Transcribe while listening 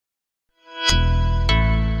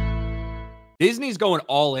Disney's going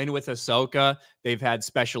all in with Ahsoka. They've had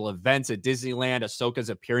special events at Disneyland.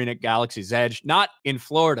 Ahsoka's appearing at Galaxy's Edge, not in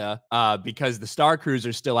Florida, because the Star Cruise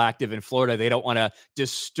are still active in Florida. They don't want to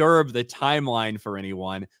disturb the timeline for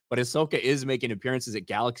anyone. But Ahsoka is making appearances at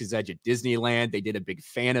Galaxy's Edge at Disneyland. They did a big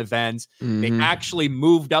fan event. They actually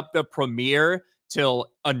moved up the premiere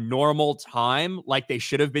till a normal time, like they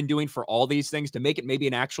should have been doing for all these things, to make it maybe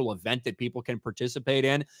an actual event that people can participate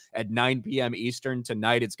in at 9 p.m. Eastern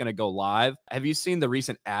tonight. It's going to go live. Have you seen the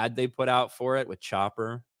recent ad they put out for it with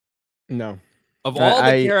Chopper? No. Of all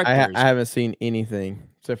the characters, I haven't seen anything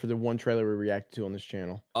except for the one trailer we reacted to on this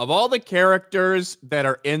channel. Of all the characters that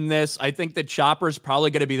are in this, I think that Chopper's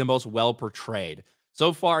probably going to be the most well portrayed.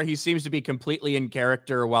 So far, he seems to be completely in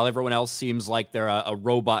character, while everyone else seems like they're a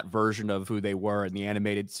robot version of who they were in the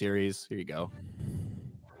animated series. Here you go.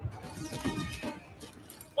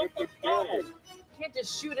 Can't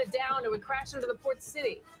just shoot it down. It would crash into the port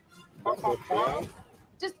city.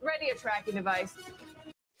 Just ready a tracking device.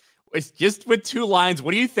 It's just with 2 lines.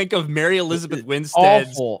 What do you think of Mary Elizabeth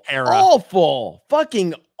Winstead's Hera? Awful.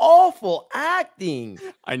 Fucking awful acting.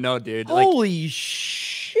 I know, dude. Holy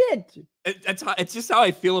shit. It's just how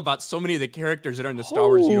I feel about so many of the characters that are in the Star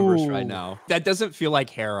Wars universe right now. That doesn't feel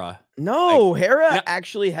like Hera. No, Hera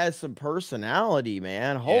actually has some personality,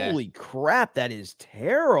 man. Holy crap, that is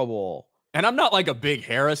terrible. And I'm not like a big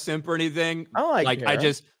Hera simp or anything. I like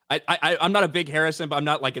Hera. I'm not a big Hera simp. I'm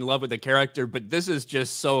not like in love with the character, but this is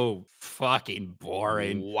just so fucking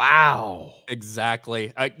boring. Wow.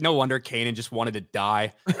 Exactly. No wonder Kanan just wanted to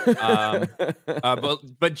die.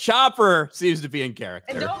 But Chopper seems to be in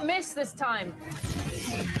character. And don't miss this time.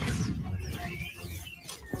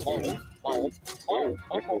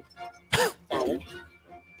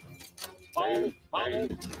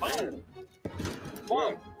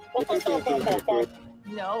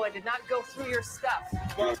 No, I did not go through your stuff.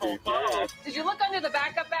 Did you look under the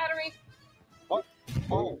backup battery?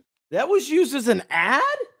 That was used as an ad?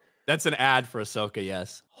 That's an ad for Ahsoka,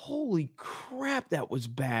 yes. Holy crap, that was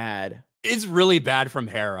bad. It's really bad from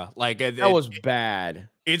Hera. Like that was bad.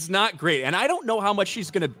 It's not great. And I don't know how much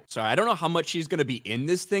she's going to, I don't know how much she's going to be in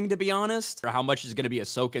this thing, to be honest, or how much is going to be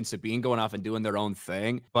Ahsoka and Sabine going off and doing their own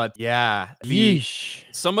thing. But yeah,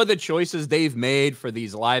 some of the choices they've made for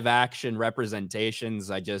these live action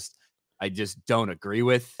representations, I just don't agree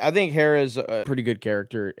with. I think Hera's a pretty good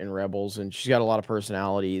character in Rebels, and she's got a lot of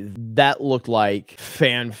personality. That looked like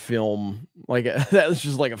fan film. Like that was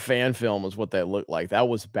just like a fan film is what that looked like. That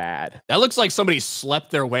was bad. That looks like somebody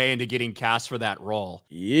slept their way into getting cast for that role.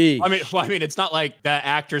 Yeesh. I mean, it's not like that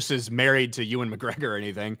actress is married to Ewan McGregor or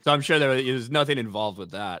anything. So I'm sure there's nothing involved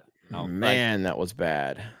with that. No, man, that was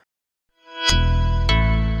bad.